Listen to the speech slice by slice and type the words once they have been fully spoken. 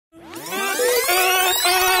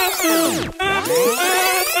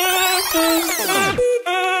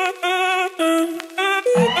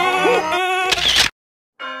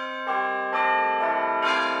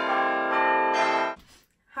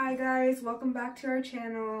back to our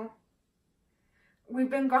channel.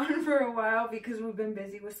 We've been gone for a while because we've been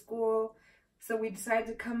busy with school, so we decided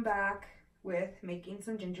to come back with making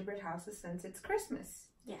some gingerbread houses since it's Christmas.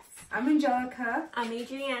 Yes. I'm Angelica. I'm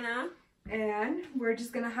Adriana. And we're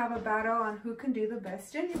just gonna have a battle on who can do the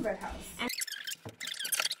best gingerbread house.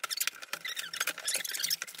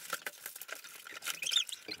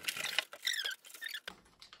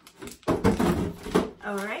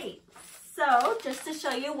 Alright, so just to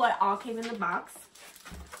show you what all came in the box,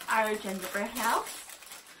 our gingerbread house,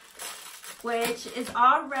 which is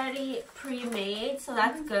already pre-made, so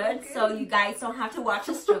that's good, so you guys don't have to watch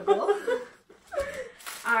us struggle.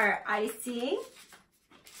 Our icing,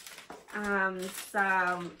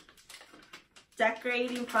 some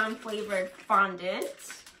decorating fun flavored fondant.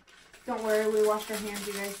 Don't worry, we washed our hands,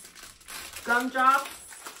 you guys. Gumdrops,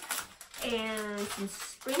 and some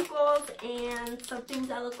sprinkles, and some things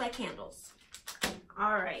that look like candles.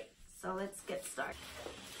 Alright, so let's get started.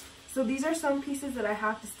 So these are some pieces that I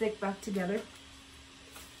have to stick back together.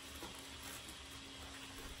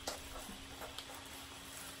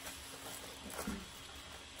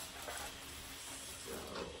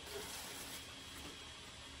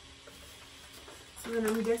 So then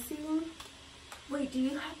I'm guessing... Wait, do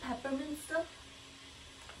you have peppermint stuff?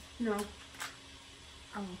 No.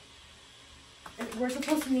 Oh. And we're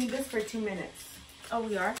supposed to need this for 2 minutes. Oh,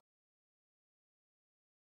 we are?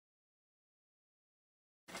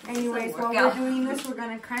 Anyways, while we're doing this, we're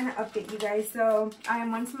going to kind of update you guys. So, I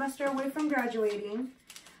am 1 semester away from graduating.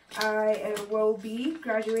 I will be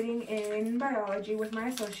graduating in biology with my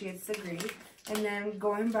associate's degree. And then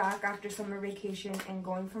going back after summer vacation and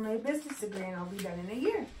going for my business degree, and I'll be done in a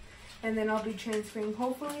year. And then I'll be transferring,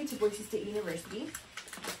 hopefully, to Boise State University.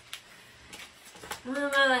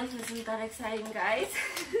 Well, my life isn't that exciting, guys.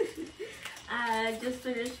 I just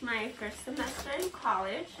finished my first semester in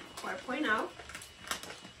college, 4.0.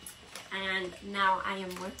 And now I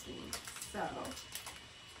am working, so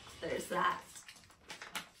there's that.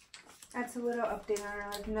 That's a little update on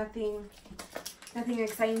our life. Nothing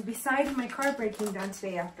exciting besides my car breaking down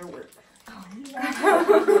today after work. Oh,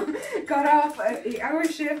 no. Got off an 8-hour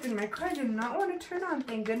shift and my car did not want to turn on,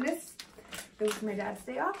 thank goodness. It was my dad's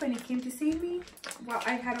day off and he came to see me. Well,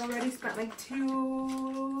 I had already spent like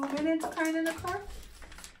 2 minutes crying in the car.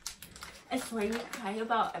 I swear you cry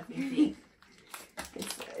about everything.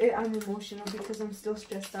 I'm emotional because I'm still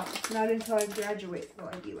stressed out. Not until I graduate will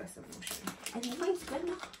I be less emotional. I think mine's good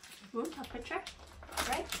now. Room temperature,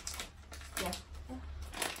 right? Yeah.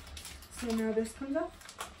 So now this comes off.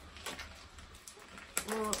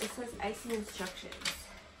 Well, it says icing instructions.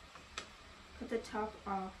 Put the top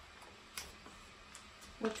off.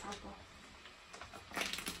 What top off?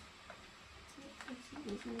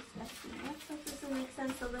 That stuff doesn't make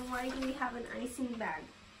sense. So then why do we have an icing bag?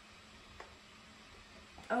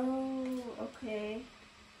 Oh, okay.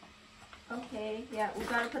 Okay, yeah, we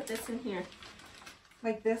gotta put this in here.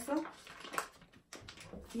 Like this one?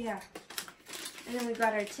 Yeah. And then we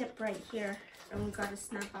got our tip right here. And we gotta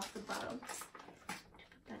snap off the bottom.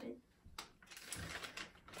 Put that in.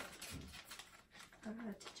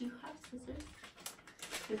 Did you have scissors?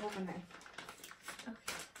 We have a knife.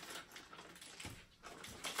 Okay.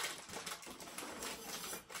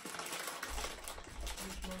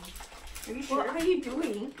 Are you sure? What are you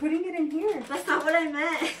doing? Putting it in here. That's not what I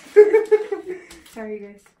meant. Sorry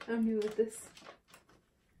guys, I'm new with this.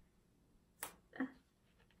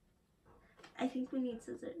 I think we need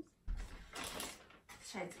scissors.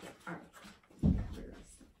 Let's try it again.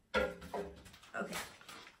 Alright. Okay.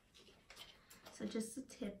 So just the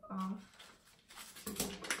tip off.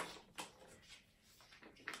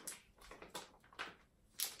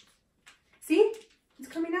 See? It's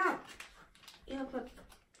coming out. Yeah, but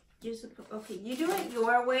you're supposed. Okay, you do it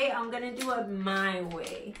your way. I'm gonna do it my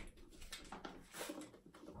way.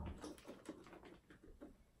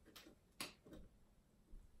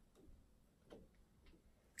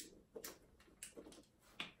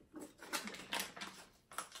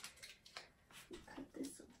 Cut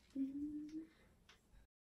this open.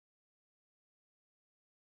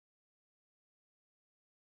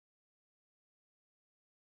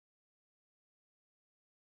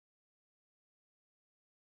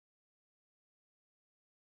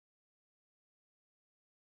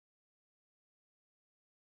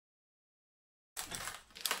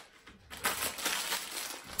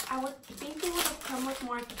 I would think it would have come with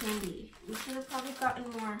more candy. We should have probably gotten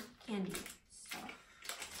more candy. So,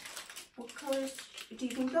 what colors? Do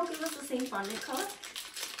you think they'll give us the same fondant color?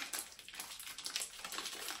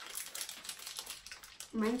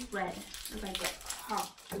 Mine's red. Like a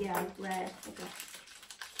pop. Yeah, red. Like a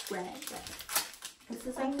red. This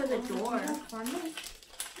is like for the door. Fondant?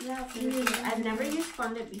 Yeah, for the door. I've never used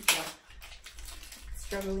fondant before.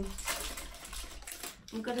 Struggling.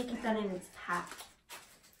 I'm gonna keep that in its pack.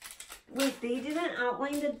 Wait, they didn't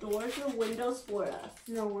outline the doors or windows for us.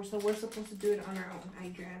 No, we're supposed to do it on our own,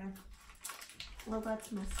 Adriana. Well,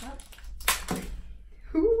 that's messed up.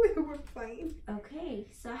 We're playing. Okay,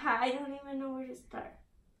 so I don't even know where to start.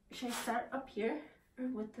 Should I start up here or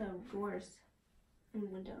with the doors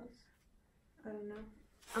and windows? I don't know.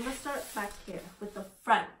 I'm gonna start back here with the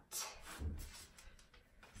front.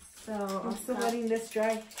 So I'm still letting this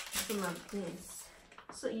dry. Some of this.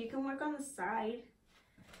 So you can work on the side.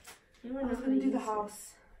 I'm gonna do the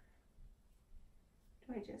house.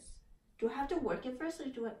 Do I have to work it first, or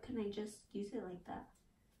can I just use it like that?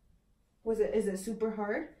 Is it super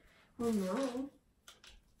hard? Oh no.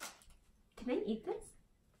 Can I eat this?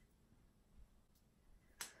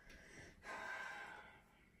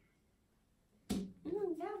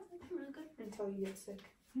 Yeah, that's really good. Until you get sick.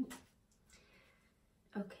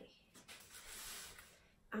 Okay.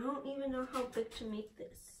 I don't even know how big to make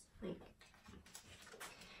this. Like,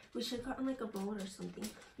 we should have gotten like a bowl or something.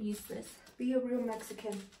 Use this. Be a real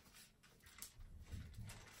Mexican.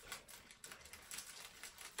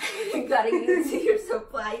 You gotta use your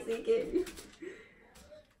supplies again.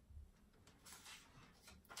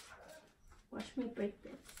 Watch me break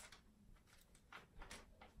this.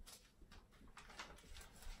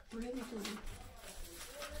 What are you doing?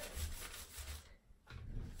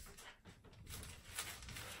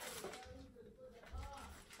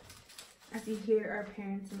 As you hear our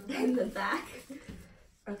parents In the back.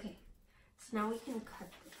 Okay, so now we can cut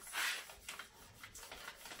this.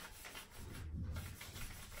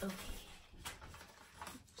 Okay,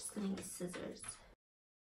 just gonna use scissors.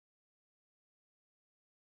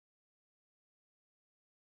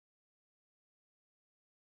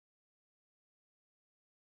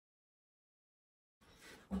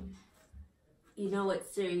 You know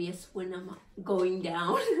it's serious when I'm going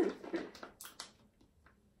down.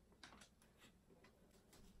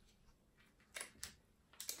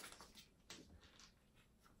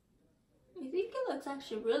 I think it looks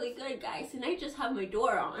actually really good, guys, and I just have my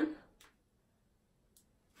door on.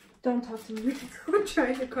 Don't talk to me. I'm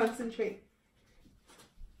trying to concentrate.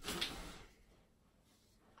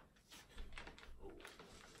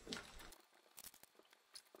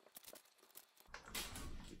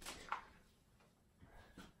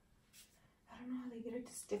 I don't know how they get it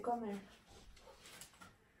to stick on there.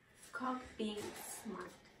 It's called being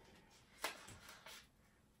smart.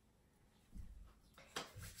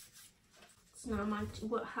 It's not much.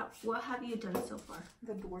 What have you done so far?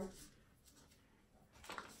 The door.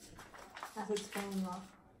 As it's falling off.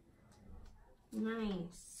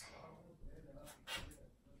 Nice.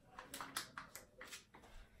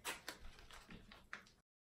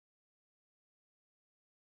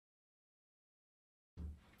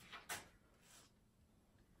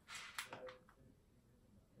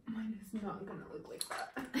 Mine is not gonna look like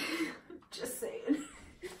that. Just saying.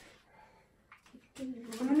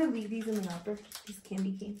 I'm gonna leave these in the wrapper, these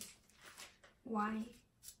candy canes. Why?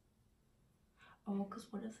 Oh, because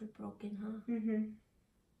what if they're broken, huh? Mm-hmm.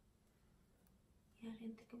 Yeah, I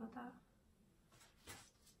didn't think about that.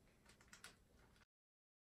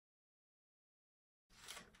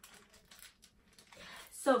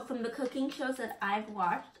 So from the cooking shows that I've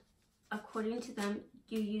watched, according to them,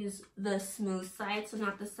 you use the smooth side, so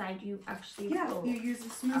not the side you actually pull. You use the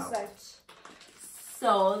smooth side.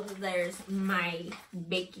 So there's my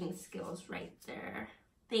baking skills right there.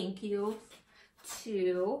 Thank you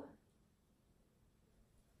to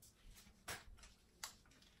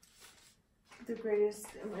the greatest.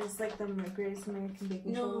 It's like the greatest American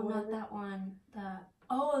baking show. No, not that one.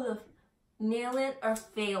 The Nail It or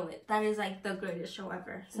Fail It. That is like the greatest show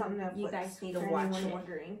ever. Something that you guys need to watch it.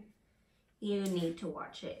 Wondering. You need to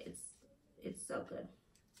watch it. It's so good.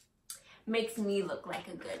 Makes me look like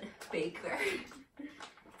a good baker.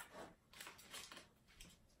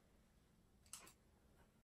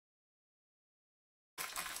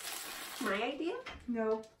 My idea?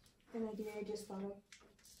 No, an idea I just thought of.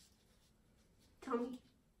 Tell me.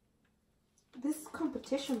 This is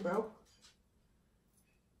competition, bro.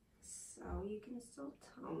 So you can still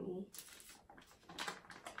tell me.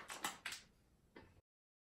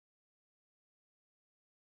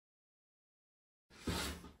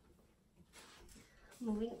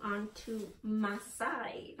 Moving on to my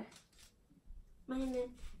side. My neck,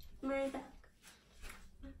 my back.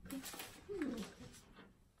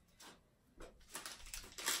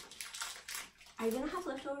 Are you gonna have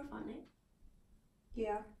leftovers on it?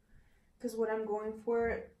 Yeah, because what I'm going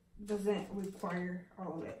for doesn't require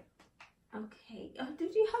all of it. Okay. Oh,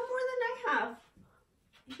 did you have more than I have?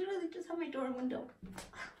 You should really just have my door and window.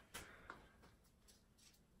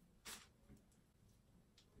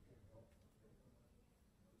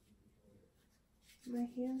 My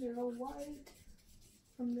hands are all white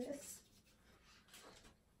from this.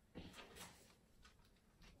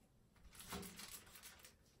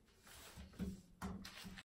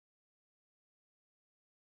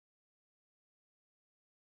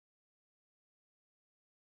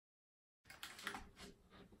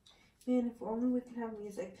 Man, if only we can have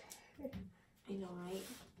music. I know, right?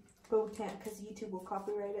 But we can't because YouTube will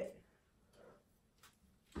copyright it.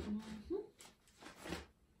 Mm-hmm.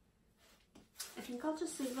 I think I'll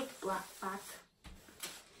just leave the black back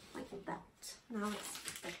like that. Now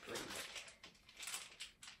it's decorated.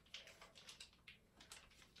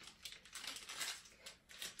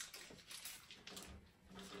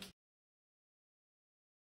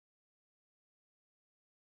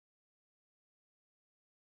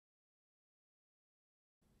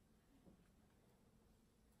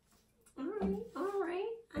 All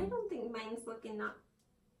right. I don't think mine's looking not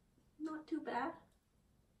too bad.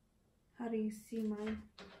 How do you see mine?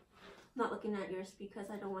 Not looking at yours because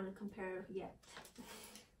I don't want to compare yet.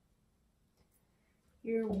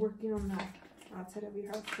 You're working on that outside of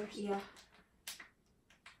your house first? Yeah.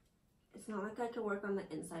 It's not like I can work on the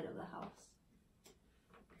inside of the house.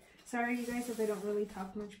 Sorry, you guys, if I don't really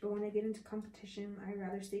talk much, but when I get into competition, I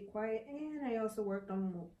rather stay quiet. And I also worked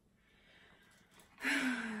on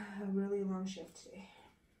a really long shift today.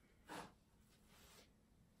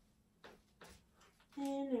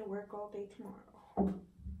 And I work all day tomorrow.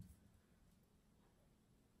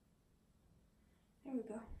 There we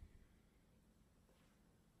go.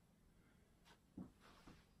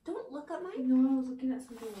 Don't look at mine. No, I was looking at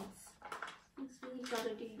something else. So you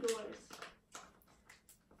gotta do yours.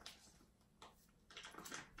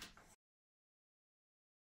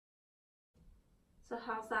 So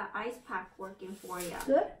how's that ice pack working for you?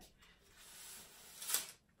 Good.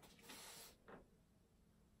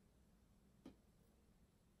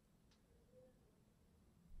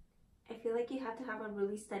 I feel like you have to have a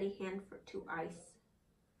really steady hand to ice.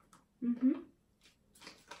 Mm-hmm.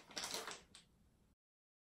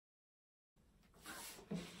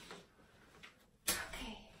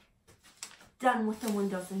 Okay. Done with the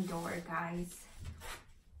windows and door, guys.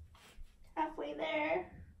 Halfway there.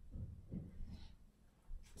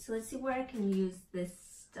 So let's see where I can use this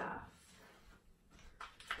stuff.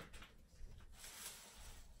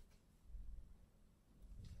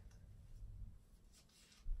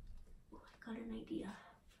 Oh, I got an idea.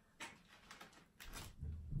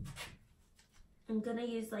 I'm gonna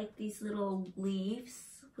use like these little leaves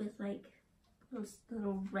with like those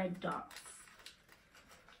little red dots.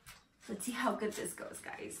 Let's see how good this goes,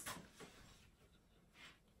 guys.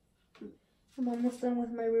 I'm almost done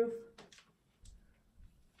with my roof.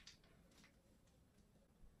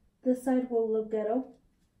 This side will look ghetto.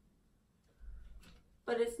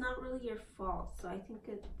 But it's not really your fault, so I think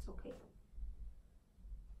it's okay.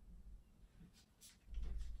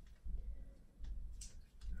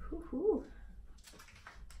 Woohoo!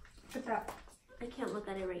 What's that? I can't look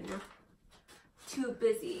at it right now. Too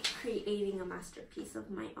busy creating a masterpiece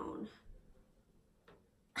of my own.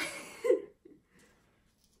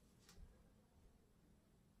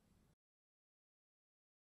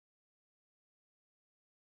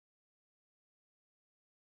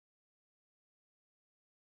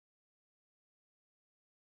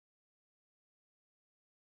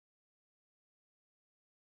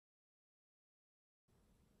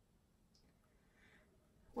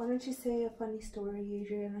 Why don't you say a funny story,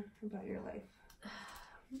 Adriana, about your life?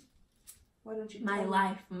 Why don't you my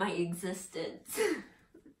life, my existence.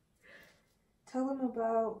 Tell them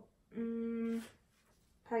about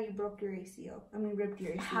how you broke your ACL. I mean, ripped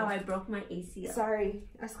your ACL. How I broke my ACL. Sorry,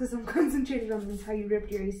 that's because I'm concentrated on this. How you ripped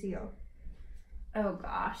your ACL. Oh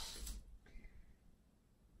gosh.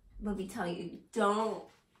 Let me tell you, don't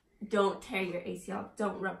tear your ACL.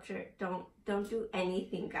 Don't rupture it. Don't do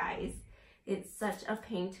anything, guys. It's such a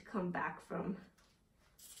pain to come back from.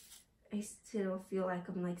 I still feel like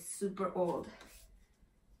I'm like super old.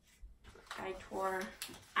 I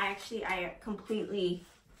completely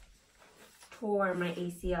tore my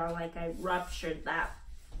ACL. Like I ruptured that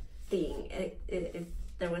thing.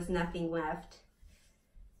 There was nothing left.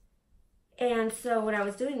 And so what I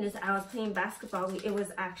was doing is I was playing basketball. It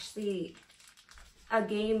was actually a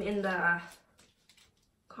game in the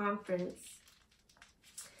conference.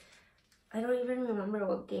 I don't even remember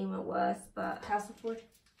what game it was, but... Castleford?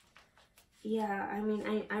 Yeah, I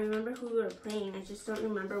mean, I remember who we were playing. I just don't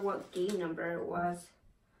remember what game number it was.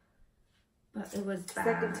 But it was bad.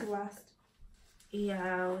 Second to last.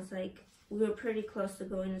 Yeah, I was like, we were pretty close to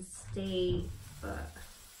going to state, but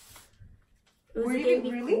it was a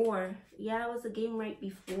game before. Really? Yeah, it was a game right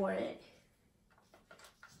before it.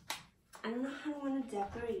 I don't know how I want to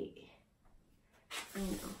decorate. I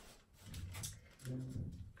know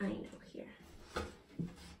here.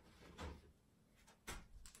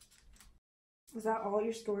 Was that all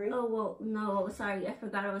your story? Oh, well, no, sorry. I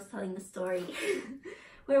forgot I was telling the story.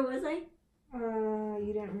 Where was I?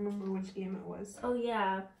 You didn't remember which game it was. Oh,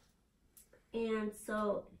 yeah. And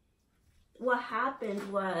so what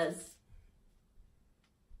happened was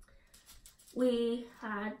we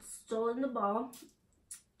had stolen the ball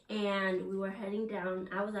and we were heading down.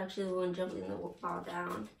 I was actually the one jumping the ball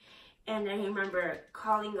down. And I remember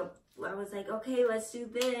calling up, I was like, okay, let's do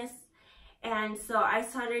this. And so I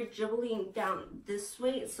started dribbling down this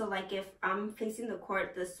way. So like if I'm facing the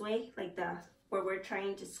court this way, like where we're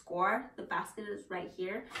trying to score, the basket is right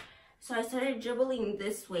here. So I started dribbling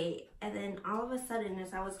this way. And then all of a sudden,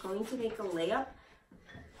 as I was going to make a layup,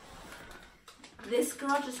 this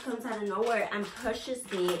girl just comes out of nowhere and pushes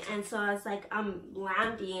me. And so I was like, I'm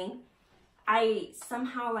landing. I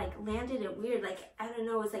somehow like landed it weird. Like, I don't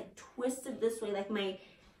know, it was like twisted this way. Like my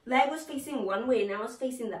leg was facing one way and I was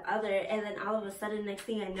facing the other. And then all of a sudden, next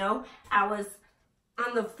thing I know, I was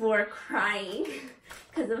on the floor crying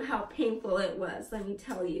because of how painful it was. Let me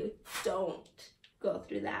tell you, don't go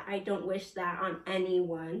through that. I don't wish that on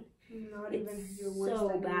anyone. Not even your worst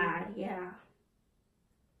so bad, yeah.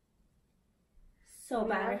 So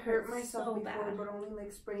bad. I hurt myself so before, bad. but only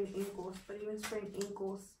like sprained ankles. But even sprained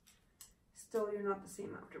ankles, still you're not the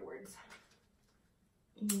same afterwards.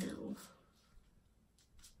 No.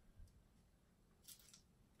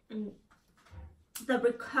 And the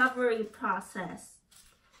recovery process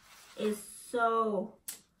is so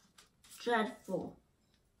dreadful.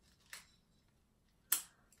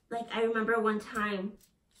 Like, I remember one time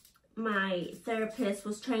my therapist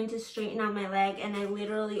was trying to straighten out my leg and I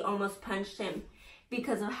literally almost punched him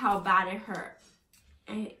because of how bad it hurt.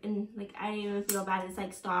 And like, I didn't even feel bad. It's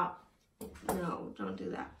like, stop. No, don't do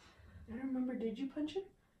that. I don't remember. Did you punch him?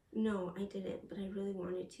 No, I didn't, but I really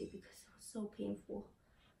wanted to because it was so painful.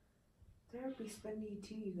 Therapy spendy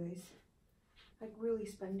too, you guys. Like, really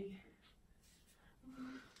spendy.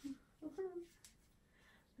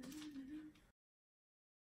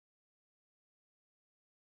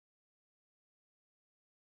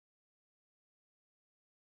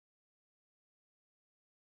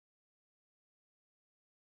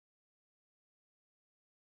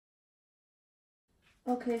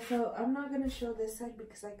 Okay, so I'm not going to show this side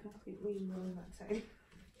because I completely ruined that side.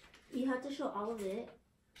 You have to show all of it.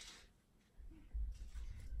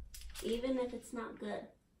 Even if it's not good.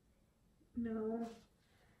 No,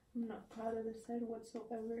 I'm not proud of this side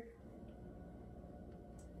whatsoever.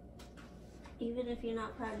 Even if you're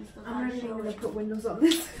not proud, you still have I'm to not show even it. going to put windows on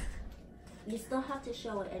this. You still have to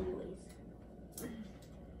show it anyways.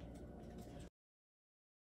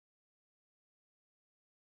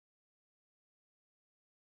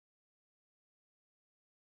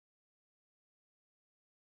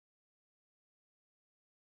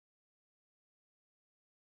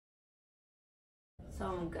 So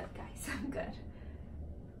I'm good, guys. I'm good.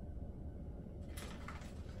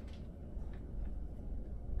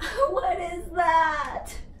 What is that?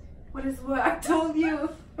 What is what? I told you.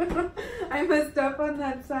 I messed up on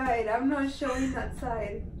that side. I'm not showing that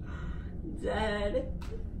side. Dead.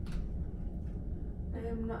 I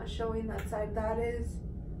am not showing that side. That is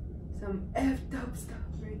some effed up stuff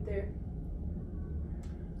right there.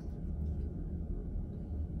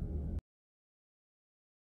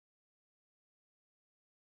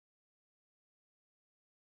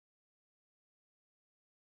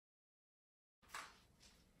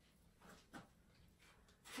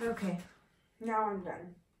 Okay, now I'm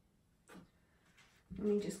done. Let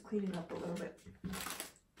me just clean it up a little bit.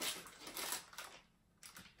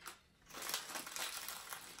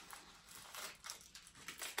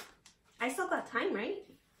 I still got time, right?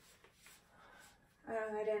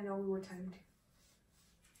 I didn't know we were timed.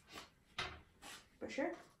 But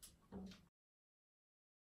sure.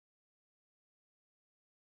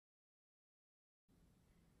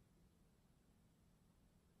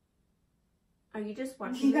 Are you just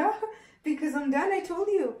watching? Yeah, because I'm done, I told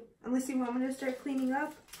you. Unless you want me to start cleaning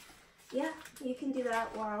up. Yeah, you can do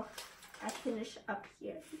that while I finish up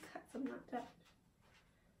here because I'm not done.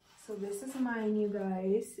 So this is mine, you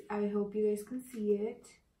guys. I hope you guys can see it.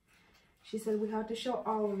 She said we have to show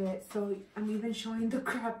all of it, so I'm even showing the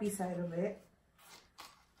crappy side of it.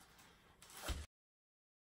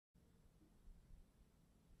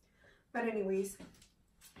 But anyways,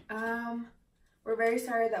 We're very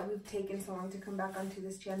sorry that we've taken so long to come back onto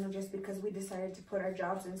this channel, just because we decided to put our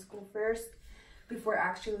jobs in school first before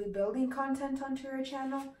actually building content onto our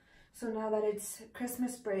channel. So now that it's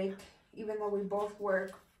Christmas break, even though we both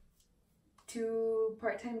work 2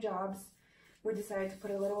 part-time jobs, we decided to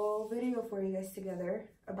put a little video for you guys together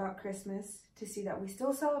about Christmas to see that we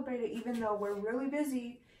still celebrate it even though we're really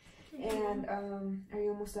busy. And are you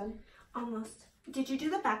almost done? Almost. Did you do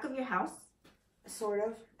the back of your house? Sort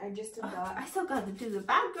of. I just did that. I still got to do the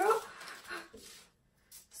back, girl.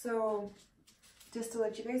 So, just to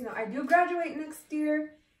let you guys know, I do graduate next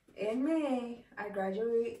year in May. I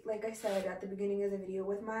graduate, like I said at the beginning of the video,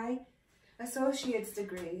 with my associate's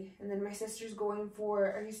degree. And then my sister's going for,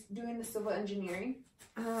 are you doing the civil engineering?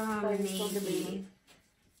 Maybe.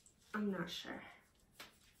 I'm not sure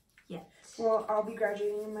yet. Well, I'll be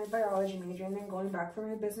graduating in my biology major and then going back for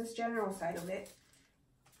my business general side of it.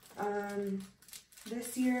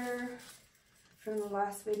 This year, from the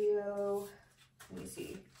last video, let me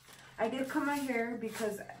see. I did cut my hair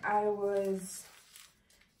because I was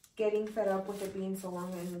getting fed up with it being so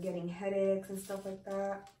long and getting headaches and stuff like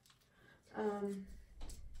that.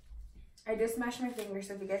 I just smashed my finger,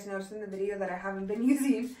 so if you guys noticed in the video that I haven't been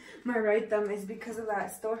using my right thumb, is because of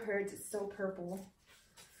that. It still hurts. It's still purple.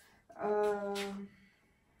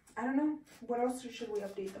 I don't know. What else should we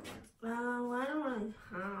update them on? I don't really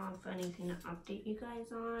have anything to update you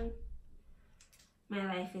guys on. My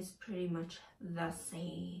life is pretty much the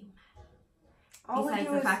same.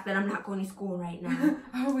 Besides the fact that I'm not going to school right now.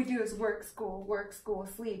 All we do is work, school,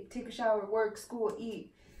 sleep, take a shower, work, school,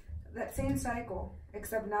 eat. That same cycle,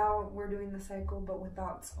 except now we're doing the cycle but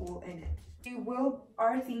without school in it. We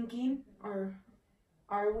are thinking, or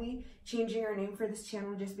are we changing our name for this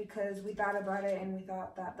channel just because we thought about it and we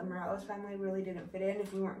thought that the Mireles family really didn't fit in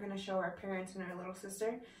if we weren't going to show our parents and our little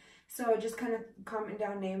sister. So just kind of comment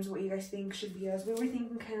down names, what you guys think should be us. We were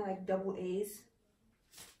thinking kind of like double A's.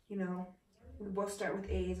 You know, we both start with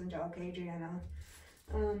A's, Angelica, Adriana.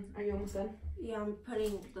 Are you almost done? Yeah, I'm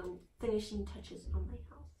putting the finishing touches on my house.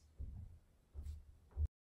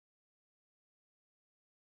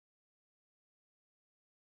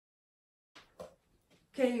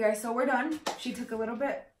 Okay, you guys, so we're done. She took a little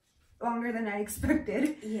bit longer than I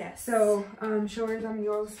expected. Yes. So, show her them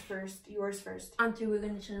yours first. On 3, we're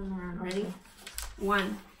going to turn them around. Ready?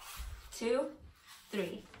 1, 2,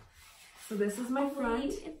 3. So this is my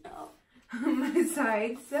front, my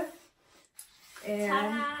sides,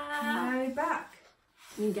 and my back.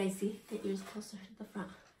 Can you guys see? Get yours closer to the front.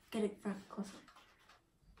 Get it front closer.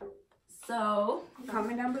 So,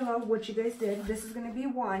 comment down below what you guys did. This is going to be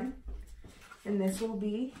 1. And this will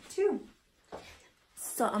be 2.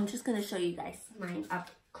 So I'm just going to show you guys mine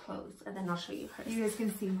up close. And then I'll show you hers. You guys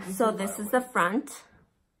can see mine. So this is the front.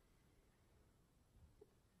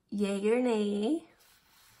 Yay or nay.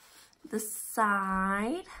 The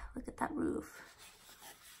side. Look at that roof.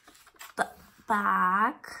 The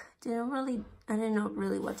back. I didn't know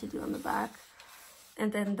really what to do on the back.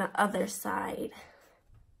 And then the other side.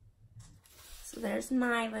 So there's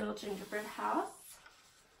my little gingerbread house.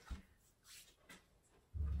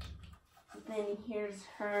 Then here's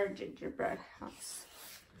her gingerbread house.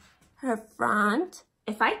 Her front.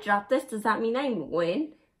 If I drop this, does that mean I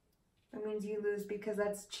win? That means you lose because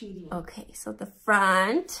that's cheating. Okay, so the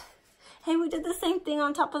front. Hey, we did the same thing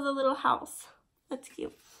on top of the little house. That's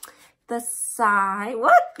cute. The side.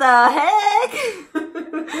 What the heck?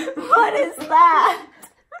 What is that?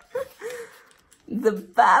 The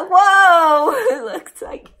back. Whoa! It looks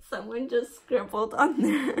like someone just scribbled on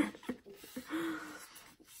there.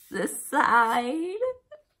 The side.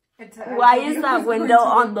 Why is that window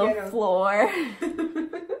on the floor?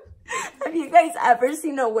 Have you guys ever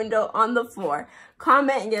seen a window on the floor?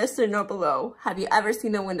 Comment yes or no below. Have you ever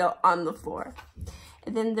seen a window on the floor?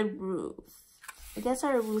 And then the roof. I guess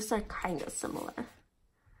our roofs are kind of similar.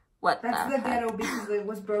 That's the ghetto because it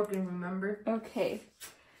was broken, remember? Okay.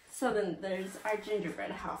 So then there's our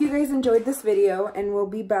gingerbread house. You guys enjoyed this video and we'll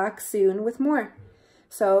be back soon with more.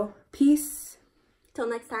 So, peace. Till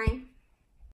next time.